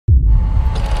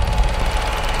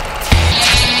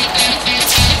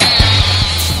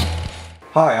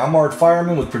Hi, I'm Art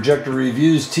Fireman with Projector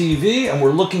Reviews TV, and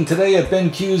we're looking today at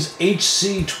BenQ's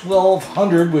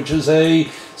HC1200, which is a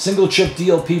single-chip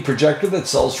DLP projector that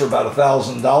sells for about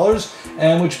 $1,000,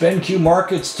 and which BenQ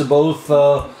markets to both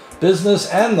business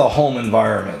and the home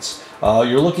environments.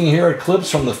 You're looking here at clips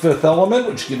from The Fifth Element,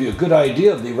 which give you a good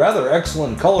idea of the rather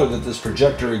excellent color that this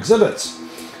projector exhibits.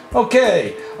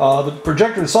 Okay, the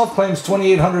projector itself claims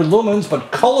 2800 lumens,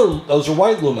 but those are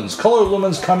white lumens. Color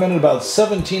lumens come in at about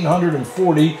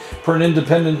 1740 per an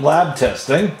independent lab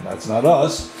testing. That's not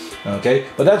us. Okay,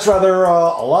 but that's rather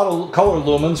a lot of color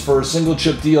lumens for a single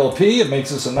chip DLP. It makes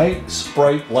this a nice,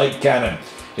 bright light cannon.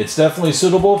 It's definitely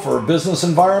suitable for business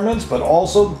environments, but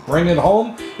also bring it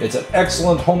home. It's an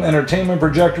excellent home entertainment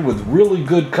projector with really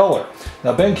good color.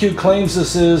 Now, BenQ claims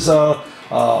this is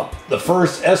the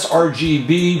first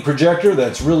sRGB projector.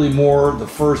 That's really more the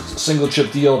first single chip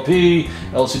DLP.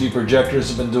 LCD projectors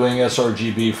have been doing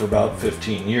sRGB for about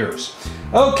 15 years.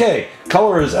 Okay,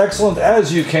 color is excellent,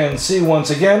 as you can see once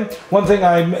again. One thing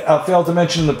I failed to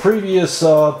mention in the previous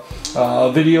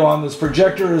video on this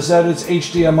projector is that its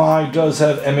HDMI does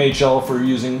have MHL for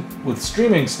using with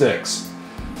streaming sticks.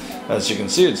 As you can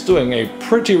see, it's doing a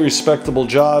pretty respectable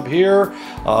job here.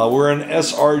 We're in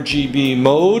sRGB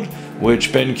mode,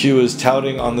 which BenQ is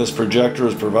touting on this projector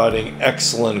as providing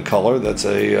excellent color. That's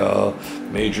a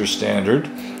major standard,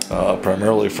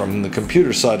 primarily from the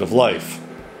computer side of life.